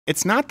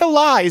It's not the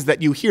lies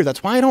that you hear.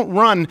 That's why I don't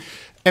run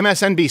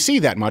MSNBC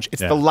that much.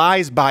 It's the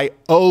lies by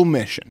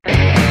omission.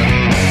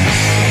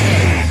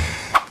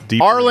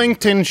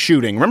 Arlington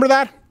shooting. Remember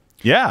that?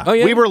 Yeah. Oh,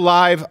 yeah. We were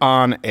live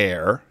on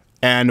air,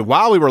 and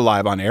while we were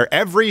live on air,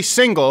 every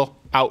single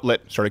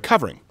outlet started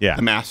covering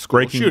the mass school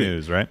breaking shooting.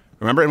 news, right?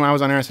 Remember, when I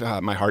was on air, I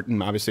said, my heart,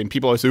 and obviously, and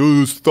people always say,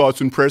 oh, thoughts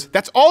and prayers.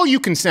 That's all you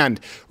can send.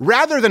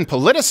 Rather than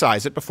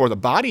politicize it before the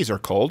bodies are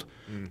cold,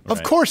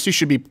 of course you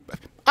should be.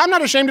 I'm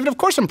not ashamed of it. Of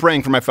course I'm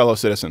praying for my fellow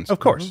citizens. Of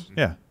course,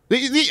 yeah.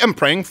 I'm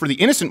praying for the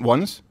innocent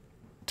ones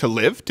to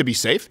live, to be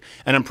safe,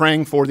 and I'm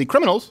praying for the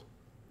criminals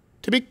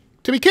to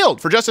be killed,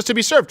 for justice to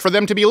be served, for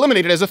them to be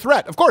eliminated as a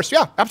threat. Of course,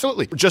 yeah,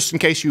 absolutely. Just in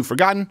case you've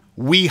forgotten,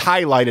 we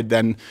highlighted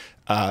then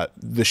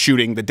the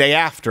shooting the day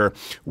after,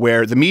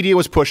 where the media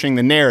was pushing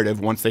the narrative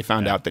once they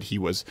found out that he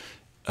was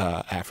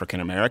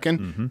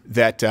African-American,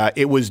 that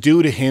it was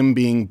due to him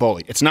being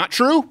bullied. It's not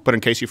true, but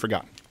in case you've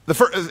forgotten.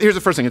 Here's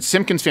the first thing. It's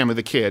Simpkins' family,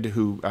 the kid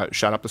who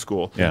shot up the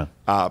school. Yeah.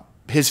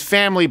 His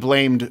family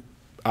blamed...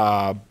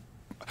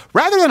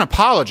 rather than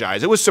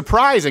apologize, it was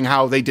surprising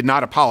how they did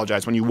not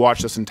apologize when you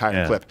watch this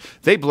entire clip.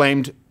 They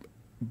blamed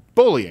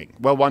bullying.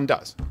 Well, one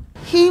does.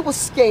 He was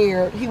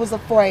scared. He was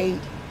afraid.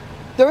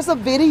 There's a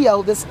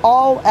video that's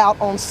all out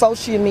on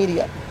social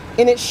media,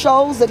 and it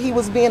shows that he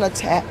was being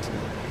attacked.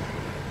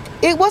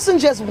 It wasn't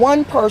just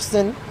one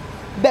person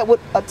that would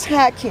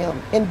attack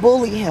him and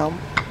bully him,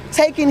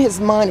 taking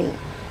his money.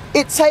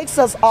 It takes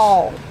us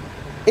all.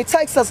 It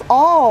takes us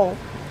all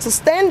to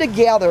stand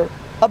together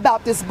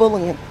about this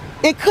bullying.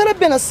 It could have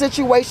been a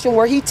situation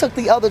where he took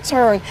the other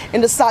turn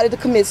and decided to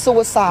commit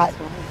suicide.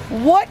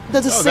 What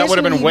the decision that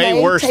would have been way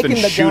worse than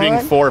shooting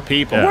 4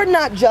 people. We're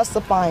not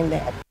justifying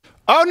that.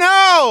 Oh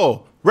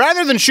no!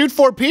 Rather than shoot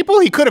 4 people,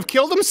 he could have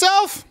killed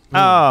himself?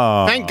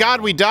 Oh. Thank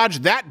God we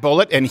dodged that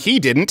bullet, and he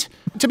didn't.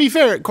 To be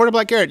fair,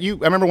 Quarterback Garrett, I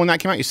remember when that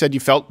came out, you said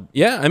you felt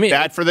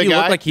bad for the guy. He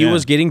looked like he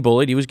was getting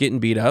bullied. He was getting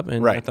beat up.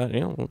 And I thought,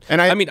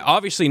 and I mean,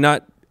 obviously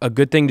not a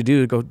good thing to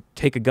do to go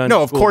take a gun. No,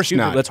 to of school course and shoot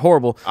not. people. That's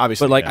horrible.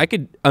 Obviously, but like I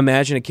could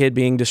imagine a kid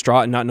being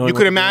distraught and not knowing. You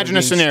could imagine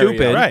a scenario,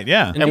 stupid right?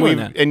 Yeah,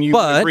 and you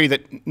agree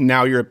that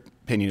now your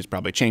opinion has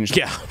probably changed.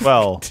 Yeah,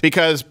 well,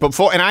 because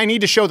before, and I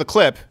need to show the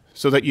clip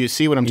so that you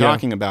see what I'm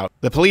talking about.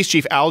 The police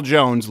chief, Al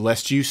Jones,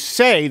 lest you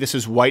say this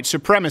is white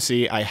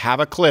supremacy, I have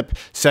a clip,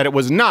 said it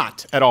was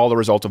not at all the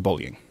result of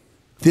bullying.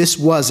 This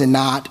was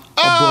not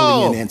a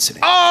bullying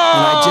incident. And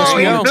I just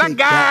want to take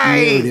that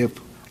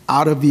narrative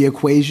out of the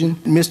equation.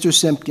 Mr.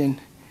 Simpkin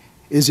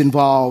is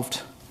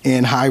involved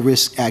in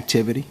high-risk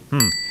activity.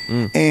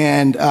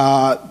 And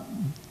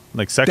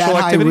like sexual that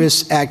activity?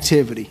 high-risk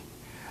activity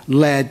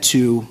led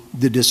to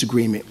the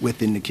disagreement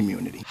within the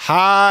community.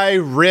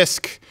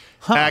 High-risk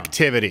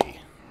activity.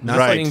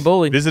 Not getting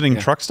bullied. Visiting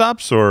truck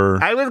stops,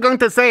 or I was going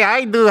to say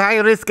I do high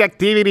risk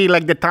activity,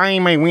 like the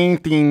time I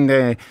went in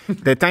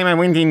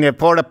the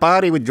porta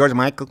potty with George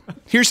Michael.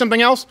 Here's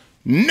something else.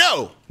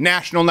 No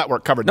national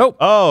network covered that. Nope.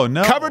 Oh,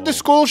 no. Covered the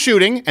school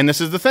shooting, and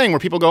this is the thing where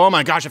people go, oh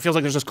my gosh, it feels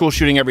like there's a school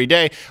shooting every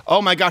day.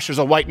 Oh my gosh, there's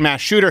a white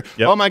mass shooter.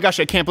 Yep. Oh my gosh,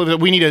 I can't believe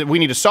that we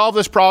need to solve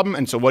this problem.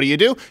 And so what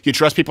do? You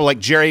trust people like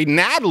Jerry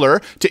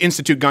Nadler to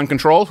institute gun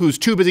control, who's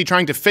too busy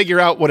trying to figure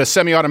out what a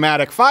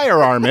semi-automatic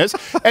firearm is,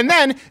 and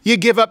then you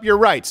give up your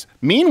rights.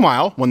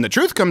 Meanwhile, when the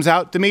truth comes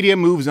out, the media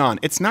moves on.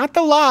 It's not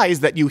the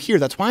lies that you hear.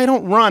 That's why I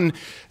don't run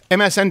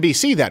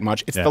MSNBC that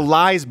much. It's the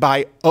lies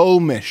by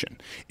omission.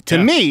 To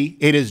me,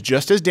 it is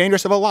just as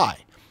dangerous of a lie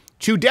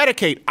to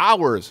dedicate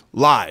hours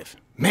live,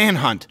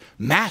 manhunt,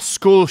 mass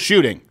school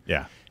shooting.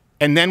 Yeah.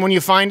 And then when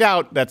you find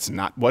out that's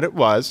not what it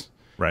was.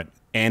 Right.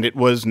 And it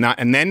was not.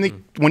 And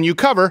then when you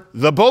cover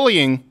the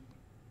bullying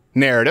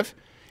narrative,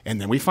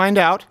 and then we find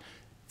out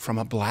from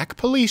a black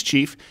police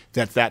chief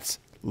that that's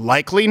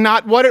likely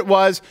not what it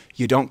was,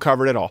 you don't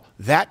cover it at all.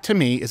 That to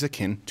me is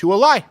akin to a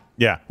lie.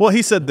 Yeah. Well,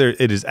 he said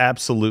it is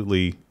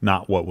absolutely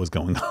not what was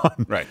going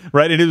on. Right.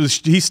 Right. And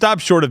he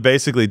stopped short of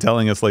basically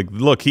telling us, like,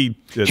 look, he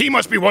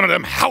must be one of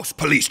them house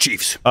police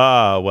chiefs.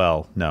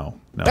 Well, no.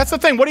 That's the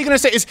thing. What are you going to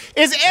say?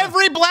 Is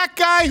every black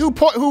guy who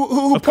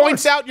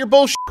points out your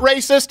bullshit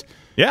racist?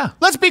 Yeah.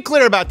 Let's be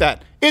clear about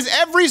that. Is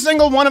every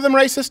single one of them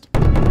racist?